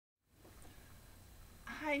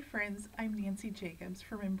Hi friends, I'm Nancy Jacobs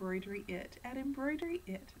from Embroidery It at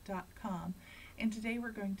embroideryit.com, and today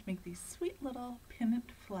we're going to make these sweet little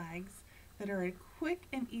pennant flags that are a quick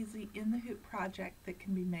and easy in the hoop project that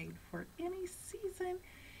can be made for any season,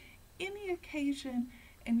 any occasion,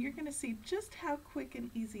 and you're going to see just how quick and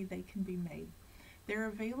easy they can be made. They're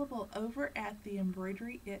available over at the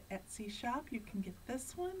Embroidery It Etsy shop. You can get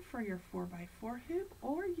this one for your 4x4 hoop,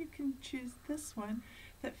 or you can choose this one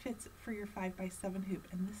that fits for your 5x7 hoop,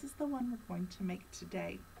 and this is the one we're going to make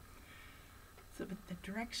today. So, but the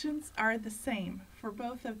directions are the same for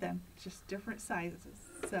both of them, just different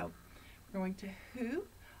sizes. So we're going to hoop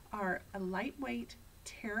our a lightweight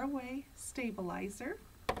tearaway stabilizer.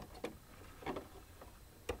 I've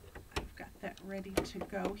got that ready to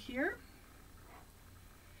go here.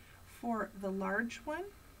 For the large one,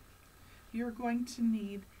 you're going to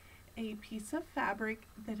need a piece of fabric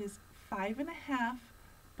that is 5.5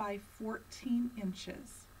 by 14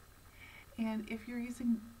 inches. And if you're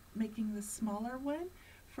making the smaller one,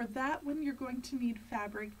 for that one you're going to need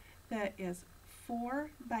fabric that is 4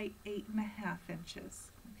 by 8.5 inches.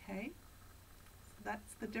 Okay, so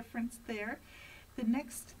that's the difference there. The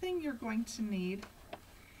next thing you're going to need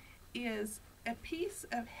is a piece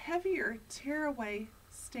of heavier tearaway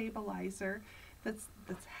stabilizer that's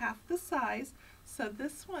half the size. So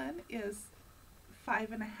this one is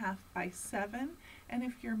 5.5 by 7, and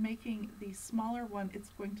if you're making the smaller one, it's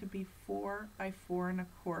going to be 4 by 4.25.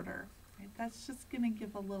 Right? That's just going to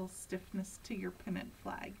give a little stiffness to your pennant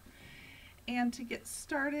flag. And to get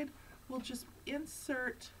started, we'll just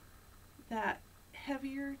insert that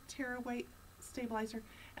heavier tearaway stabilizer.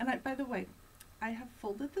 And by the way, I have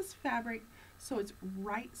folded this fabric so it's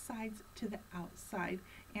right sides to the outside,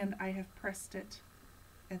 and I have pressed it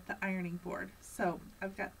at the ironing board. So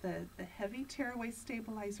I've got the heavy tearaway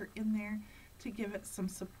stabilizer in there to give it some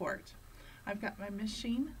support. I've got my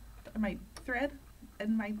machine, my thread,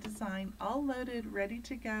 and my design all loaded, ready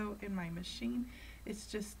to go in my machine. It's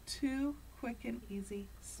just 2 quick and easy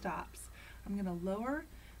stops. I'm going to lower,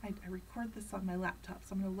 I record this on my laptop,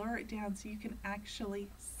 so I'm going to lower it down so you can actually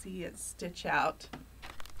see it stitch out.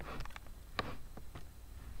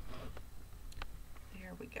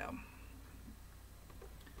 There we go.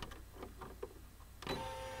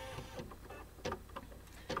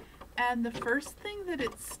 And the first thing that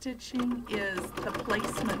it's stitching is the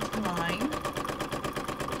placement line.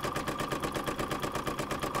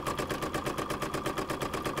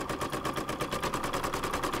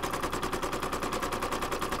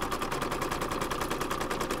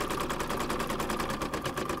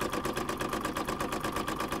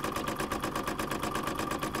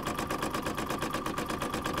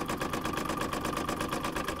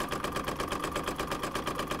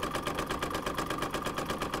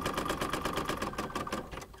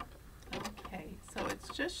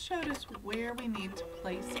 Just showed us where we need to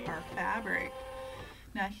place our fabric.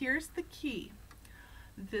 Now here's the key.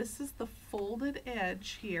 This is the folded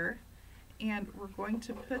edge here, and we're going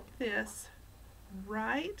to put this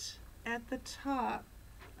right at the top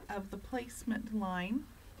of the placement line.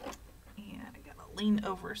 And I gotta lean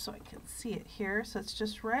over so I can see it here. So it's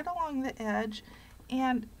just right along the edge,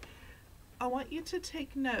 and I want you to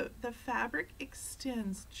take note, the fabric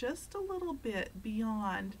extends just a little bit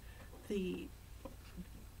beyond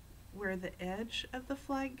where the edge of the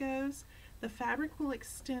flag goes. The fabric will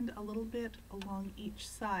extend a little bit along each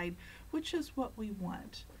side, which is what we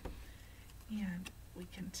want. And we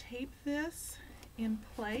can tape this in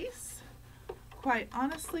place. Quite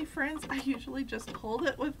honestly, friends, I usually just hold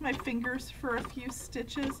it with my fingers for a few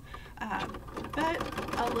stitches, but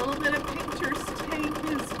a little bit of painter's tape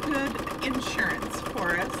is good insurance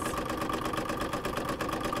for us.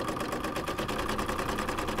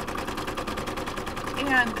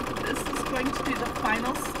 And this is going to be the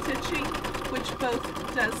final stitching, which both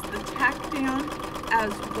does the tack down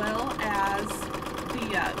as well as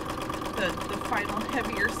the final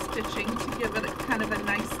heavier stitching to give it a kind of a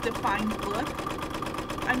nice defined look.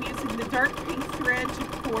 I'm using the dark pink thread to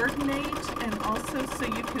coordinate and also so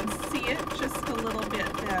you can see it just a little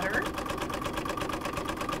bit better.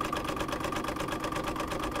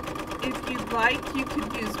 If you'd like, you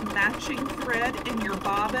could use matching thread in your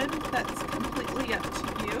bobbin. That's completely up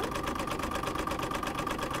to you.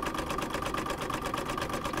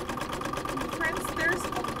 And friends, there's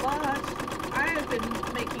a lot. I have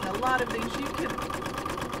been making a lot of these. You can,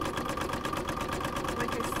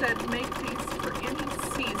 like I said, make these for any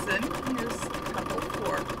season. Here's a couple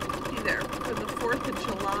for the 4th of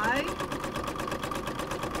July.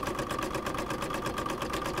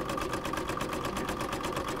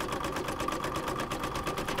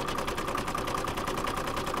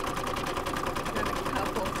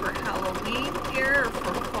 Halloween here or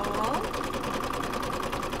for fall.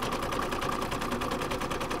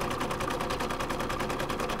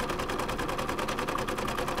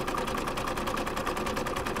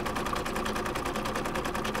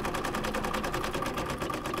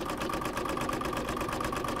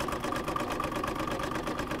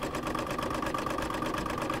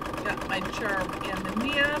 Got my jar of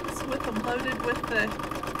M&Ms with them loaded with the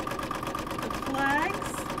flags.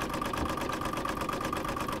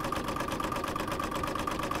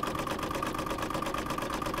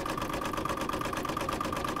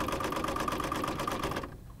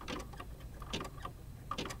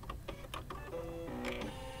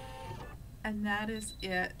 And that is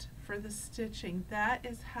it for the stitching. That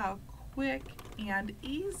is how quick and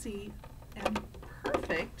easy and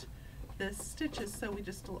perfect this stitch is. So we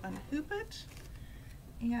just will unhoop it,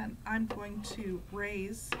 and I'm going to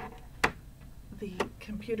raise the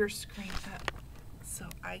computer screen up so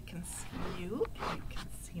I can see you and you can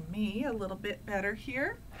see me a little bit better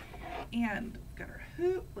here. And we've got our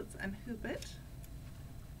hoop. Let's unhoop it.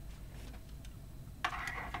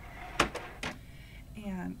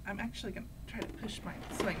 And I'm actually going to try to push my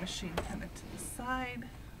sewing machine kind of to the side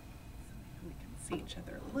so we can see each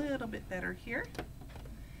other a little bit better here.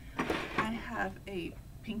 I have a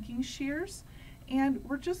pinking shears, and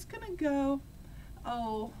we're just going to go,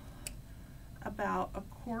 about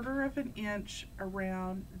 1/4 of an inch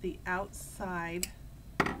around the outside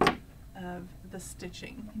of the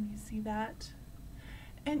stitching. Can you see that?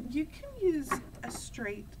 And you can use a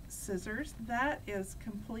straight scissors. That is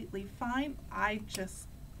completely fine. I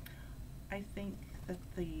think that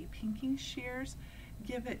the pinking shears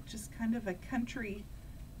give it just kind of a country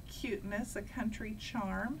cuteness, a country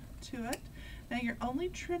charm to it. Now you're only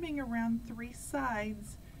trimming around 3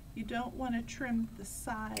 sides. You don't want to trim the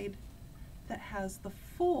side that has the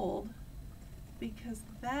fold, because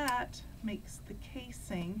that makes the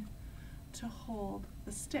casing to hold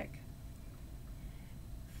the stick.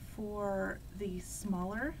 For the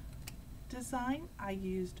smaller design, I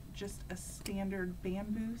used just a standard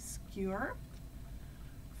bamboo skewer.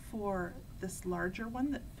 For this larger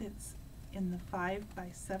one that fits in the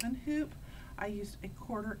 5x7 hoop, I used a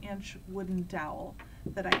 1/4 inch wooden dowel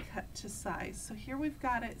that I cut to size. So here we've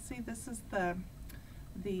got it. See, this is the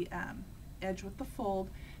edge with the fold.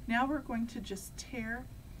 Now we're going to just tear.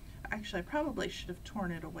 Actually, I probably should have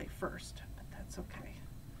torn it away first, but that's okay.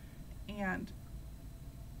 And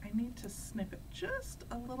I need to snip it just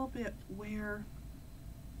a little bit where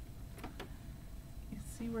you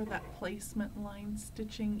see where that placement line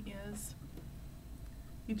stitching is.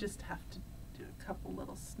 You just have to do a couple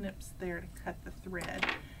little snips there to cut the thread,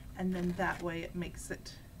 and then that way it makes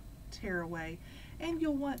it tear away. And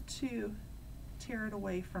you'll want to tear it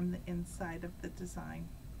away from the inside of the design.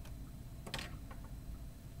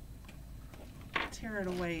 Tear it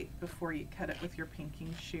away before you cut it with your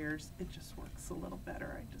pinking shears. It just works a little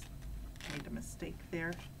better. I just made a mistake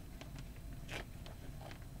there.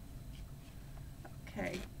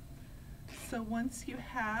 Okay, so once you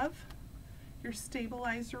have your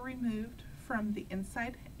stabilizer removed from the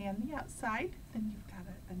inside and the outside, then you've got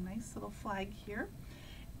a nice little flag here.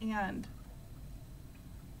 And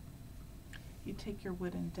you take your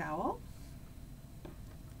wooden dowel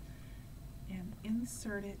and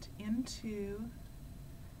insert it into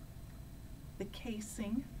the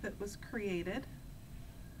casing that was created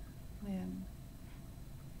when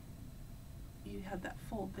you had that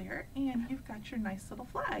fold there, and you've got your nice little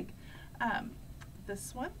flag.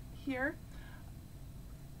 This one here,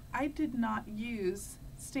 I did not use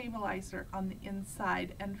stabilizer on the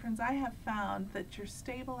inside, and friends, I have found that your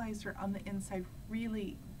stabilizer on the inside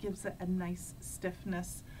really gives it a nice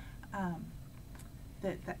stiffness.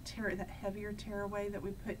 That heavier tearaway that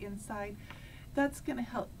we put inside, that's going to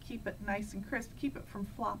help keep it nice and crisp, keep it from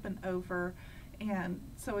flopping over, and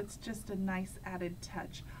so it's just a nice added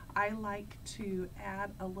touch. I like to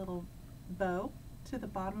add a little bow to the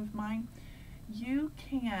bottom of mine. You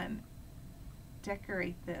can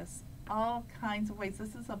decorate this all kinds of ways.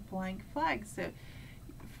 This is a blank flag, so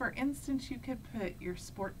for instance, you could put your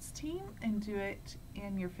sports team and do it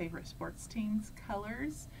in your favorite sports team's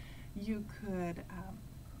colors. You could,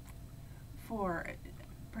 for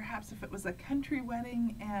perhaps if it was a country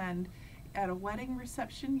wedding and at a wedding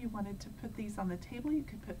reception you wanted to put these on the table, you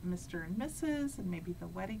could put Mr. and Mrs. and maybe the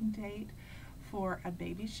wedding date. For a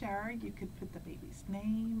baby shower, you could put the baby's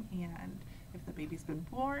name, and if the baby's been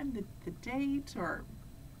born, the date, or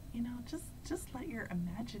you know, just let your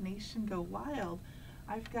imagination go wild.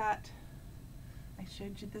 I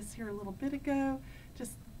showed you this here a little bit ago.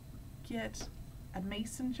 Just get a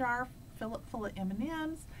mason jar, fill it full of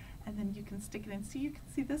M&Ms, and then you can stick it in. See, you can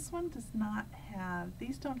see this one does not have,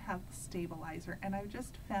 these don't have the stabilizer, and I've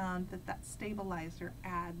just found that that stabilizer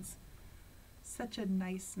adds such a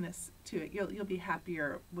niceness to it. You'll be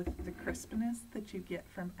happier with the crispness that you get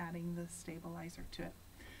from adding the stabilizer to it.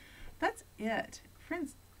 That's it.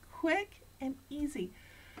 Friends, quick and easy.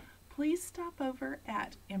 Please stop over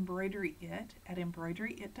at Embroidery It at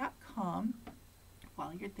embroideryit.com.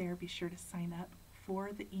 While you're there, be sure to sign up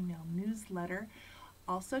for the email newsletter.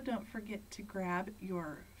 Also, don't forget to grab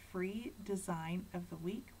your free design of the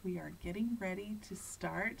week. We are getting ready to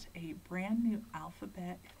start a brand new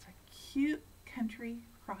alphabet. It's a cute country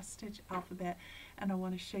cross-stitch alphabet, and I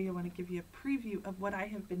want to show you, I want to give you a preview of what I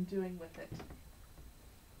have been doing with it.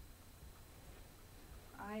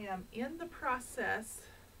 I am in the process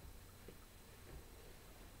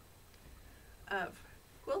of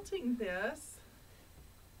quilting this.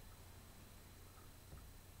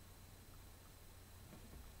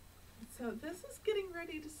 So this is getting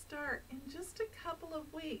ready to start in just a couple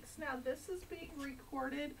of weeks. Now this is being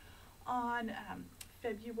recorded on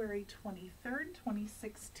February 23rd,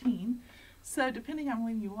 2016. So depending on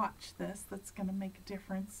when you watch this, that's going to make a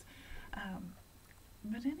difference.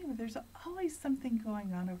 But anyway, there's always something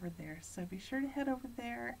going on over there. So be sure to head over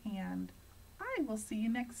there, and I will see you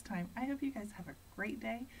next time. I hope you guys have a great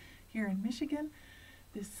day here in Michigan.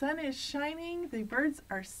 The sun is shining, the birds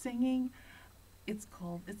are singing. It's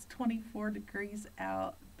cold, it's 24 degrees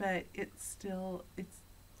out, but it's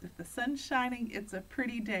if the sun's shining, it's a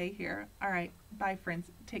pretty day here. All right, bye friends,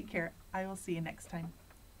 take care. I will see you next time.